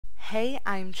Hey,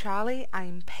 I'm Charlie,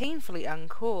 I'm painfully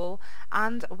uncool,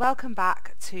 and welcome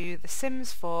back to The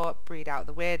Sims 4 Breed Out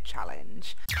the Weird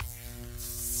challenge.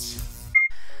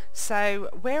 So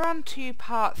we're on to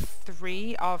part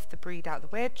 3 of the Breed Out the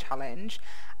Weird challenge,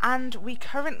 and we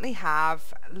currently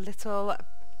have little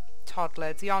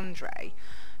toddler Deandre,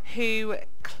 who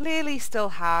clearly still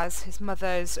has his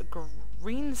mother's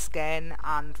green skin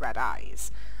and red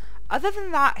eyes. Other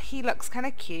than that, he looks kind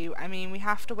of cute. I mean, we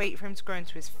have to wait for him to grow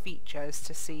into his features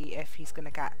to see if he's going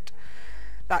to get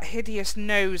that hideous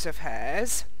nose of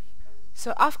hers.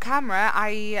 So off camera,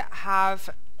 I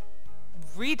have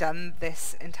redone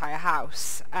this entire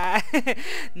house.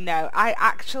 No, I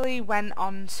actually went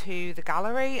onto the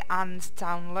gallery and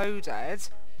downloaded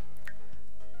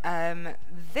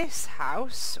this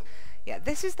house. Yeah,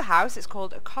 this is the house. It's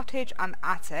called A Cottage and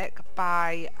Attic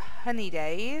by Honey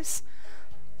Days.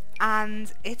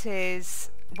 And it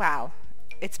is, well,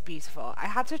 it's beautiful. I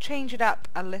had to change it up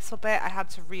a little bit. I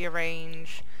had to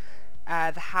rearrange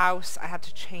the house. I had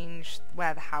to change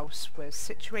where the house was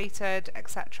situated,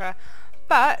 etc.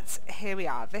 But here we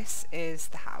are. This is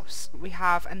the house. We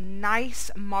have a nice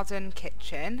modern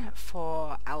kitchen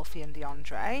for Elfie and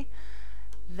Deandre.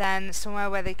 Then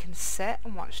somewhere where they can sit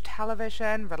and watch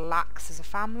television, relax as a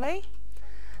family.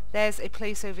 There's a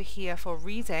place over here for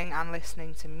reading and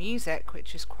listening to music,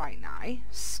 which is quite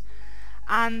nice.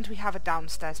 And we have a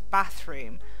downstairs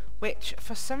bathroom, which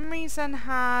for some reason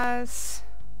has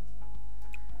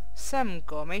some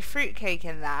gourmet fruitcake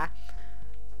in there,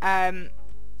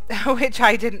 which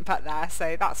I didn't put there,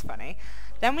 so that's funny.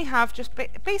 Then we have just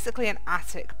basically an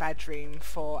attic bedroom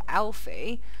for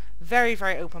Elfie. Very,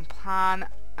 very open plan.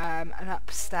 An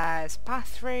upstairs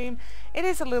bathroom. It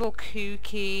is a little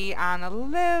kooky and a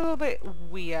little bit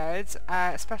weird,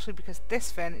 especially because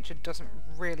this furniture doesn't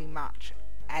really match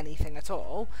anything at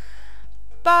all.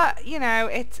 But you know,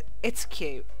 it's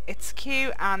cute. It's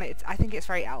cute, and I think it's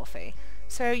very Elfie.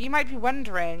 So you might be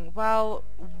wondering, well,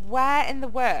 where in the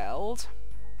world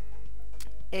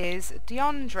is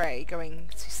Deandre going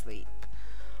to sleep?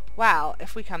 Well,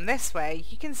 if we come this way,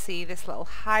 you can see this little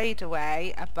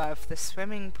hideaway above the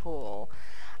swimming pool.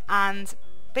 And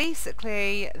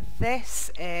basically,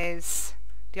 this is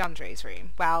Deandre's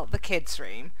room. Well, the kids'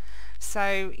 room.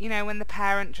 So, you know, when the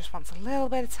parent just wants a little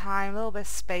bit of time, a little bit of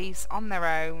space on their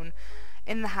own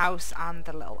in the house and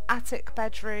the little attic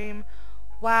bedroom,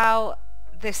 well,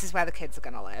 this is where the kids are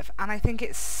going to live. And I think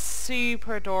it's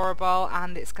super adorable,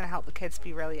 and it's going to help the kids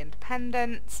be really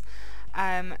independent.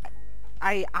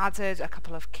 I added a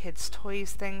couple of kids'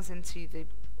 toys things into the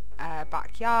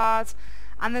backyard,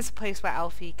 and there's a place where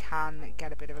Elfie can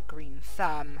get a bit of a green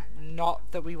thumb.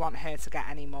 Not that we want her to get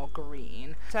any more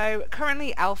green. So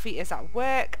currently Elfie is at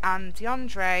work and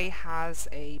Deandre has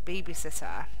a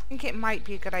babysitter. I think it might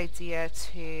be a good idea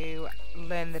to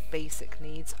learn the basic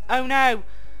needs. Oh no!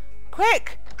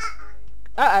 Quick!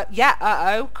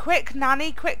 Quick,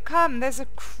 nanny, quick come! There's a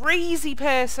crazy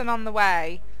person on the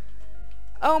way.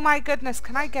 Oh my goodness,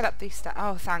 can I get up these steps?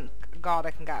 Oh, thank God I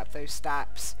can get up those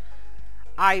steps.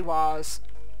 I was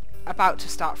about to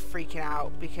start freaking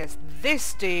out because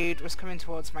this dude was coming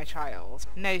towards my child.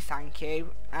 No thank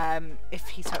you. If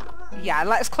he took... Yeah,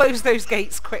 let's close those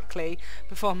gates quickly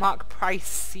before Mark Price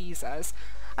sees us.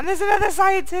 And there's another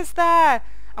scientist there!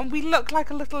 And we look like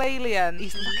a little alien.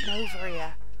 He's looking over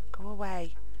here. Go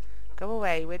away. Go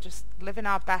away. We're just living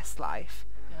our best life.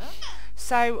 Yeah.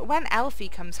 So when Elfie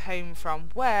comes home from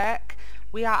work,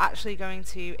 we are actually going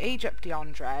to age up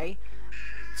Deandre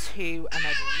to an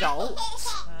adult,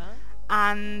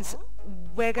 and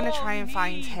we're going to try and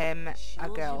find him a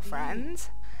girlfriend.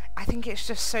 I think it's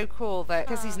just so cool that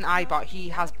because he's an iBot, he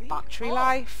has battery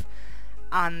life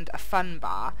and a fun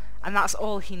bar, and that's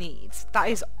all he needs. That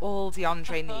is all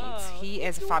Deandre needs. He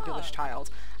is a fabulous child.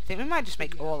 I think we might just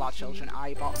make all our children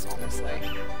iBots, honestly.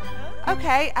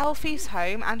 Okay, Elfie's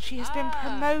home and she has been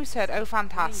promoted. Oh,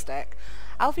 fantastic.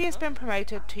 Elfie has been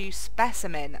promoted to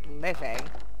Specimen Living.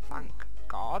 Thank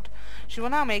God. She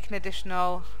will now make an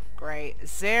additional, great,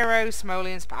 0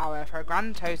 simoleons per hour for a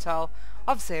grand total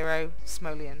of 0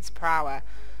 simoleons per hour.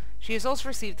 She has also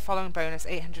received the following bonus,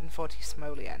 840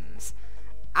 simoleons.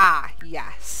 Ah,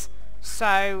 yes.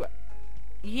 So,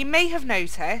 you may have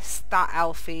noticed that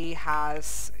Elfie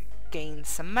has gained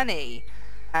some money.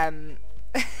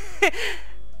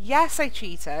 Yes, I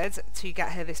cheated to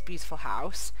get her this beautiful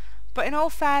house, but in all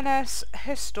fairness,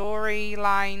 her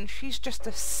storyline, she's just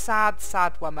a sad,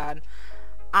 sad woman,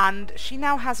 and she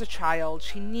now has a child.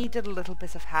 She needed a little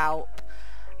bit of help,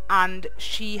 and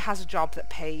she has a job that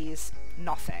pays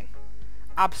nothing.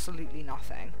 Absolutely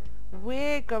nothing.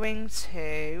 We're going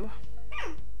to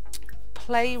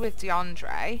play with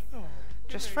Deandre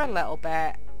just for a little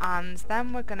bit, and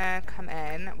then we're gonna come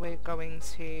in. We're going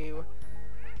to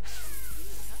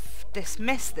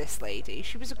dismiss this lady.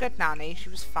 She was a good nanny. She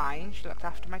was fine. She looked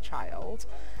after my child.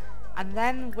 And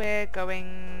then we're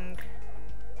going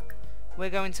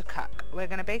to cook. We're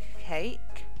going to bake a cake.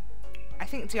 I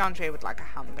think Deandre would like a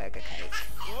hamburger cake.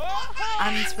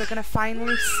 And we're going to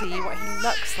finally see what he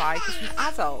looks like as an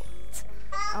adult.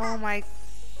 Oh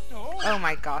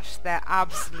my gosh, they're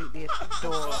absolutely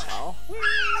adorable.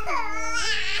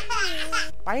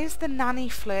 Why is the nanny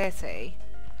flirty?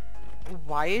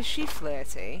 Why is she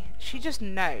flirty? She just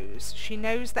knows. She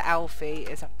knows that Elfie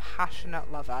is a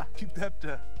passionate lover.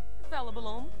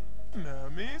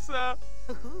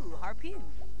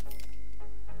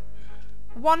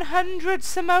 100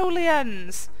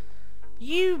 simoleons!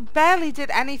 You barely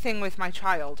did anything with my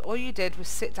child. All you did was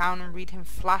sit down and read him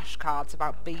flashcards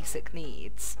about basic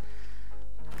needs.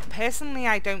 Personally,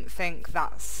 I don't think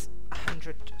that's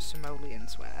 100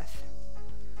 simoleons worth.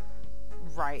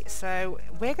 Right, so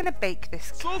we're going to bake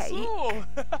this cake.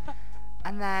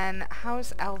 And then,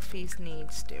 how's Elfie's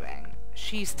needs doing?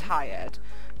 She's tired.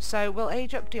 So we'll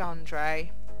age up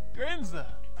Deandre.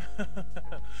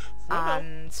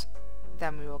 And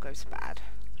then we will go to bed.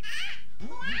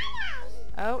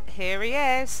 Oh, here he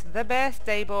is, the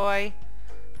birthday boy.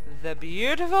 The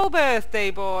beautiful birthday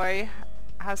boy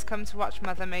has come to watch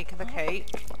Mother make the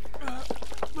cake.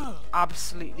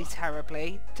 Absolutely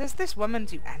terribly. Does this woman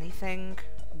do anything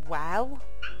well?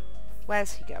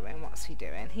 Where's he going? What's he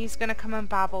doing? He's going to come and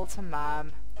babble to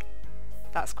Mum.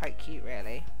 That's quite cute,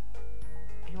 really.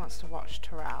 He wants to watch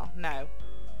Terrell. No.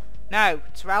 No!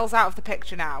 Terrell's out of the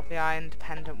picture now. The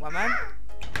independent woman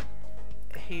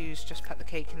who's just put the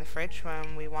cake in the fridge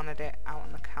when we wanted it out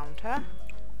on the counter.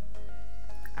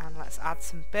 And let's add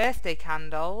some birthday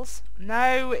candles.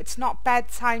 No, it's not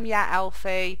bedtime yet,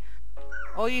 Elfie.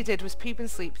 All you did was poop and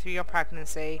sleep through your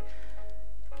pregnancy.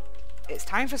 It's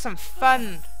time for some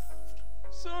fun.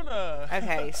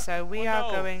 Okay, so we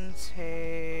are going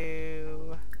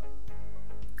to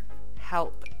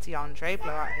help Deandre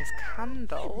blow out his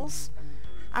candles.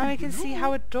 And we can see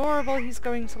how adorable he's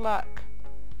going to look.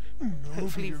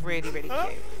 Hopefully really, really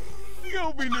cute.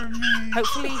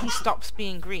 Hopefully he stops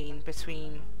being green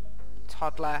between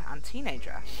toddler and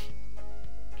teenager.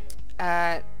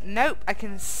 Nope, I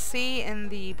can see in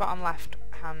the bottom left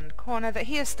hand corner that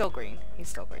he is still green. He's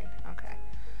still green, okay.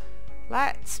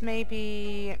 Let's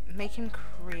maybe make him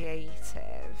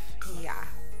creative. Yeah.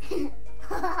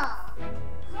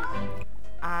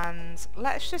 And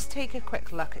let's just take a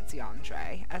quick look at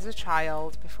Deandre as a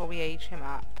child before we age him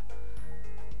up.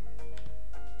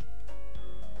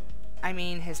 I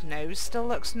mean, his nose still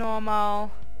looks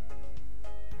normal.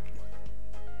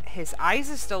 His eyes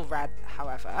are still red,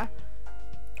 however.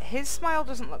 His smile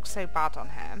doesn't look so bad on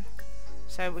him.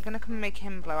 So we're going to come and make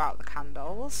him blow out the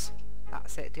candles.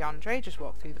 That's it, Deandre. Just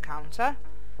walk through the counter.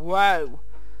 Whoa!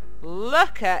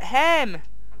 Look at him!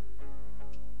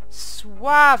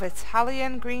 Suave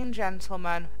Italian green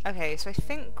gentleman. Okay, so I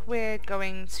think we're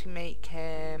going to make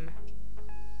him...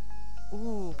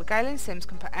 Ooh, beguiling Sims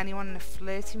can put anyone in a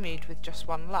flirty mood with just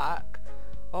one look.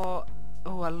 Or,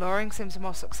 oh, alluring Sims are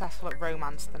more successful at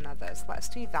romance than others. Let's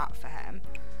do that for him.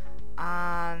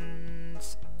 And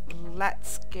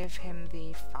let's give him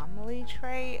the family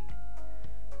trait.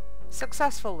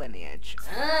 Successful lineage.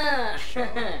 Ah, sure.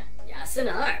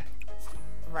 Yasanar.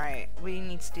 Right, we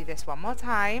need to do this one more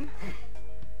time.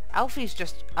 Elfie's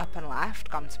just up and left,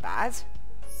 gone to bed.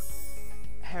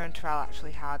 Her and Terrell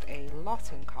actually had a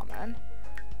lot in common.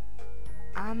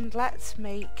 And let's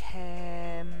make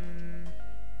him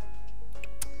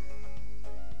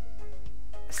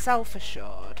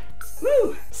self-assured.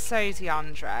 Woo! So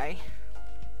Deandre,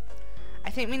 I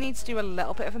think we need to do a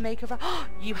little bit of a makeover.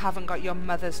 You haven't got your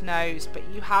mother's nose, but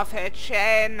you have her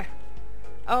chin.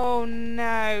 Oh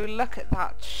no, look at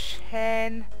that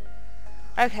chin.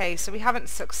 Okay, so we haven't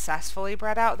successfully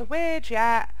bred out the weird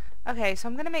yet. Okay, so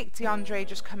I'm going to make Deandre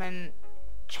just come and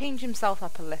change himself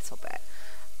up a little bit.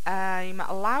 I'm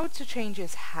allowed to change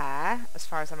his hair, as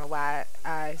far as I'm aware.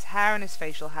 His hair and his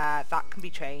facial hair, that can be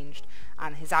changed,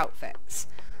 and his outfits.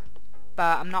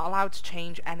 But I'm not allowed to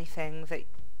change anything that,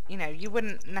 you know, you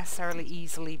wouldn't necessarily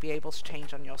easily be able to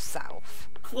change on yourself.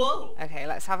 Whoa! Okay,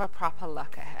 let's have a proper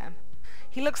look at him.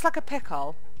 He looks like a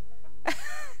pickle.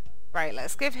 Right,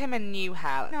 let's give him a new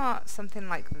hair. Not something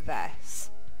like this.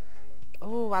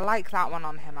 Oh, I like that one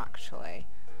on him, actually.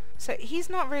 So he's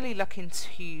not really looking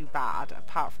too bad,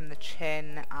 apart from the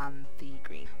chin and the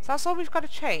green. So that's all we've got to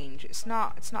change. It's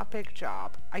not a big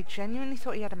job. I genuinely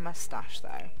thought he had a mustache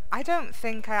though. I don't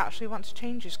think I actually want to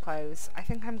change his clothes. I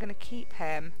think I'm going to keep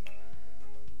him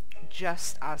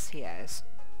just as he is.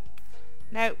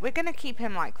 No, we're going to keep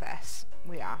him like this.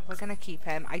 We're going to keep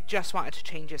him. I just wanted to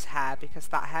change his hair because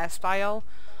that hairstyle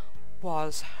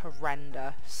was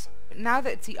horrendous. Now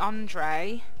that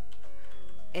Deandre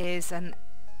is an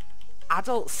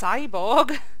adult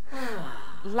cyborg,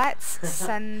 let's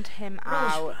send him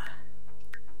out.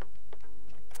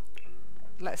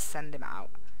 Let's send him out.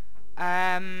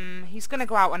 He's going to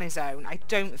go out on his own. I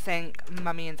don't think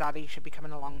Mummy and Daddy should be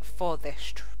coming along for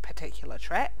this particular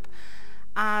trip,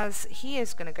 as he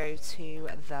is going to go to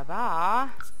the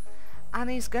bar and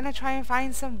he's going to try and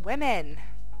find some women.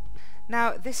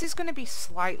 Now, this is going to be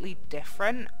slightly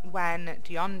different when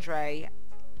Deandre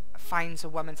finds a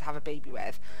woman to have a baby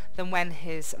with than when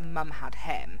his mum had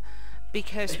him,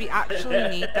 because we actually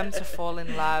need them to fall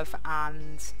in love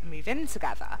and move in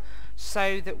together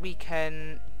so that we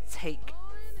can take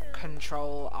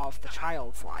control of the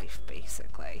child's life,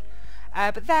 basically.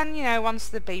 But then, you know, once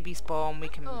the baby's born, we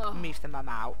can move the mum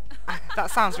out.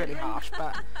 That sounds really harsh,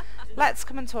 but let's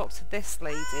come and talk to this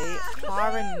lady,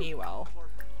 Clara Newell.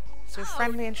 So a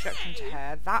friendly introduction to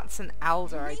her. That's an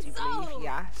elder, I do believe,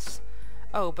 yes.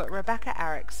 Oh, but Rebecca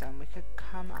Erickson, we could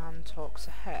come and talk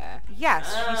to her.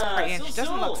 Yes, she's pretty and she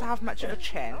doesn't look to have much of a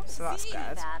chin, so that's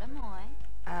good.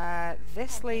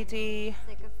 This lady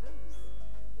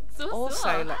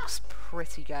also looks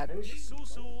pretty good.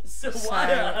 So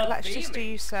let's just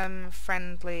do some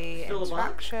friendly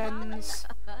interactions.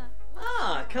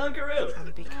 Kangaroo.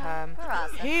 And become...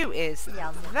 Who is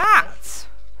that?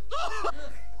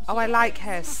 Oh, I like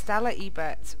her. Stella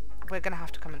Ebert. We're going to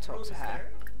have to come and talk to her.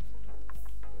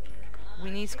 We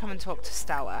need to come and talk to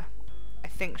Stella. I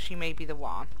think she may be the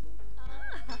one.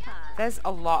 There's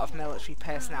a lot of military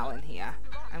personnel in here.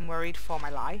 I'm worried for my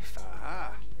life.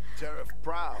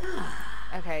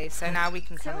 Okay, so now we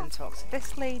can come and talk to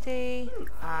this lady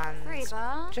and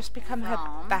just become her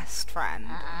best friend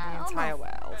in the entire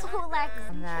world.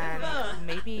 And then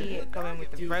maybe go in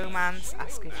with the romance,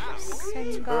 ask if she's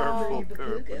single.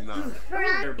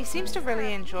 He seems to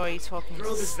really enjoy talking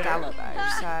to Stella though,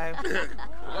 so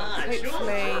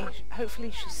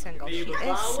hopefully she's single. She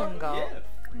is single.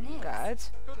 Good.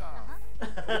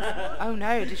 Oh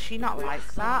no, does she not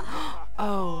like that?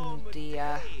 Oh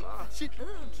dear.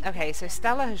 Okay, so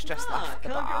Stella has just left the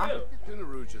bar.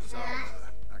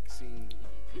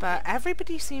 But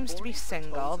everybody seems to be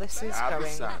single. This is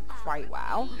going quite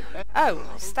well. Oh,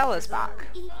 Stella's back.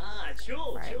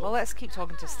 Right, well let's keep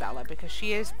talking to Stella because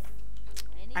she is...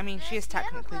 I mean, she is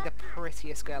technically the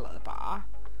prettiest girl at the bar.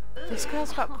 This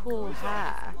girl's got cool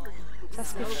hair.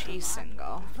 Let's see if she's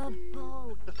single.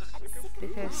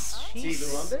 Because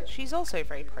she's also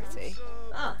very pretty.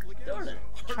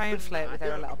 Try and flirt with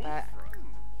her a little bit.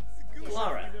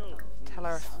 Tell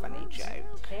her a funny joke.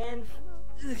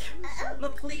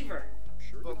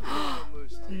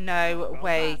 No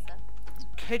way.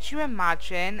 Could you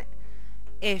imagine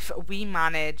if we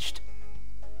managed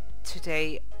to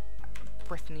date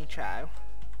Brittany Cho?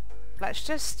 Let's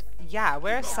just, yeah,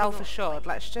 we're self-assured.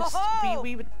 Let's just,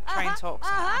 we would try and talk to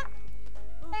her.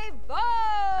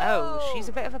 Oh, she's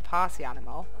a bit of a party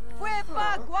animal. Okay,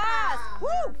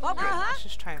 let's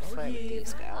just try and flirt with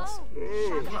these girls.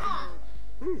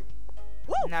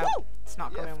 No, it's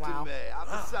not going well.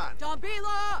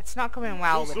 It's not going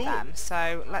well with them,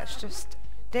 so let's just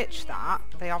ditch that.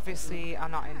 They obviously are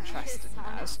not interested in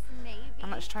us. And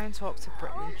let's try and talk to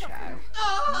Brittany Cho.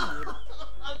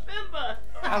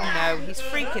 Oh no, he's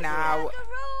freaking out.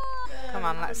 Come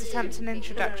on, let's attempt an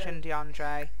introduction,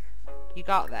 Deandre. You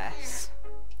got this.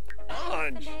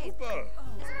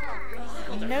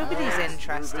 Nobody's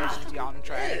interested in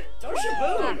Deandre.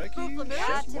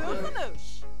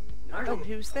 Oh,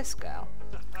 who's this girl?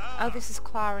 Oh, this is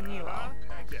Clara Newell.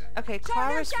 Okay,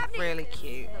 Clara's really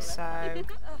cute, so...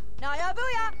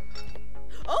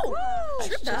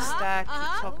 let's just keep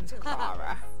talking to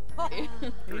Clara.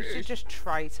 We should just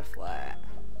try to flirt.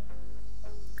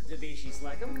 Do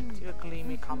a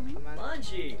gloomy compliment.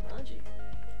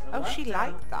 Oh, she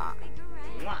liked that.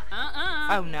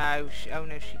 Oh no, she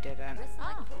didn't.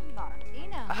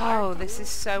 Oh, this is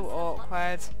so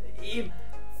awkward.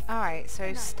 Alright,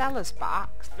 so Stella's back.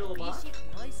 I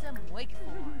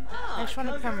just want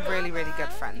to become really, really good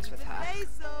friends with her.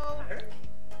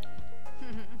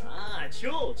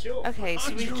 Okay,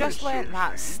 so we've just learnt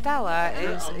that Stella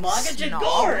is a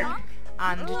snob,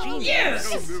 And a genius.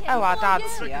 Yes! Oh, our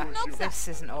dad's here. This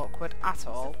isn't awkward at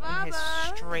all. In his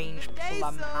strange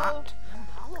plum hat.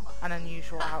 An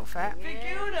unusual outfit.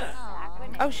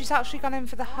 Oh, she's actually gone in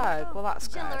for the hug. Well, that's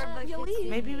good.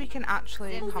 Maybe we can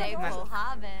actually compliment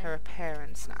her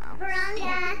appearance now.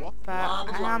 But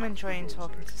I am enjoying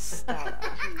talking to Stella.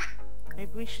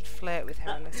 Maybe we should flirt with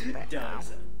her a little bit now.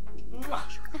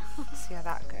 See how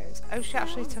that goes. Oh, she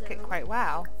actually took it quite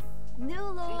well. Good.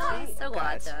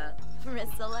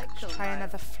 Let's try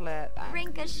another flirt then.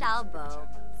 Rinka Shalbo,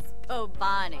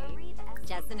 Spobani,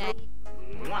 Jessene,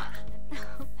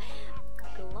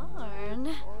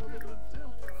 Glorn,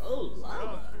 Oh,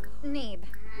 lava. Neeb.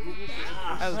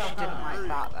 Oh, she didn't like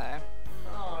that though.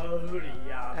 Oh,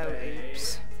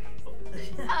 oops.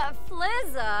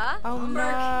 Flizza. Oh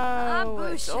no,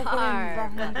 it's all going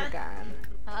wrong again.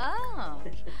 Oh.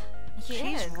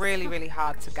 She's really, really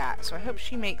hard to get, so I hope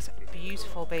she makes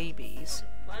beautiful babies.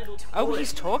 Oh,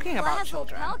 he's talking about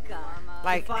children.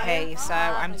 Like, hey, so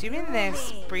I'm doing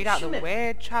this breed out the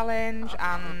weird challenge,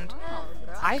 and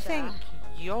I think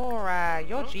your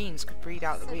genes could breed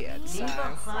out the weird, so...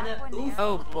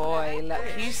 Oh boy, look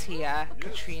who's here.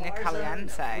 Katrina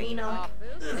Caliente.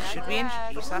 Should we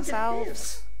introduce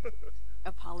ourselves?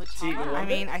 I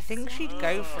mean, I think she'd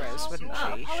go for us, wouldn't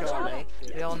she? Surely.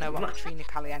 We all know what Katrina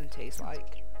Caliente's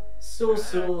like.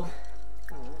 So.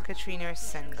 Katrina is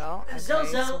single. Okay,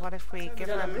 so what if we give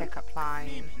her a pickup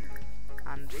line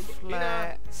and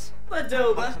flirt,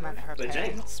 compliment her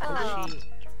appearance? Will she...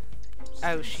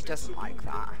 Oh, she doesn't like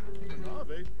that.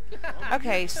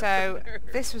 Okay, so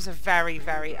this was a very,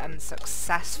 very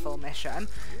unsuccessful mission.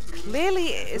 Clearly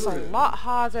it is a lot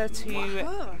harder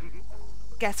to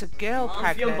get a girl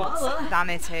pregnant than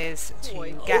it is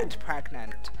to get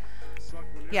pregnant.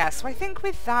 Yeah, so I think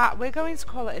with that, we're going to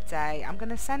call it a day. I'm going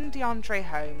to send Deandre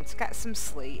home to get some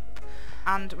sleep,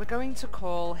 and we're going to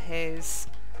call his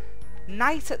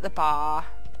night at the bar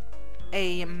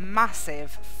a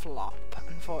massive flop,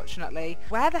 unfortunately.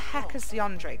 Where the heck has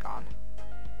Deandre gone?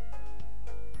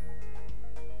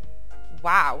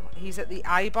 Wow, he's at the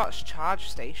iBots charge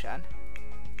station.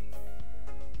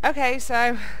 Okay,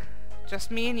 so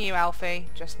just me and you, Elfie.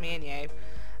 Just me and you.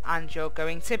 And you're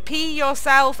going to pee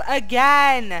yourself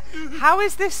again! How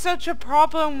is this such a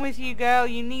problem with you, girl?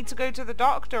 You need to go to the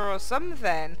doctor or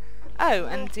something. Oh,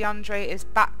 and Deandre is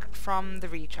back from the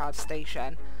recharge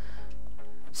station.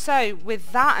 So,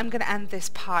 with that, I'm going to end this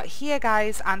part here,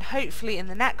 guys, and hopefully in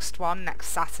the next one, next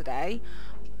Saturday,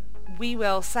 we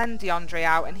will send Deandre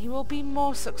out and he will be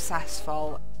more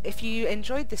successful. If you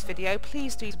enjoyed this video,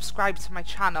 please do subscribe to my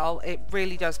channel. It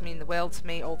really does mean the world to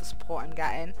me, all the support I'm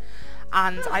getting.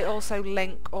 And I also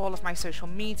link all of my social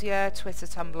media, Twitter,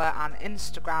 Tumblr and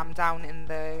Instagram down in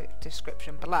the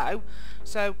description below.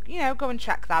 So, you know, go and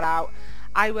check that out.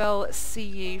 I will see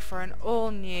you for an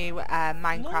all-new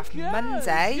Minecraft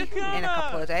Monday in a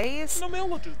couple of days.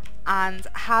 And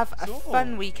have a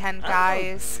fun weekend,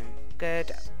 guys.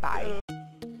 Goodbye.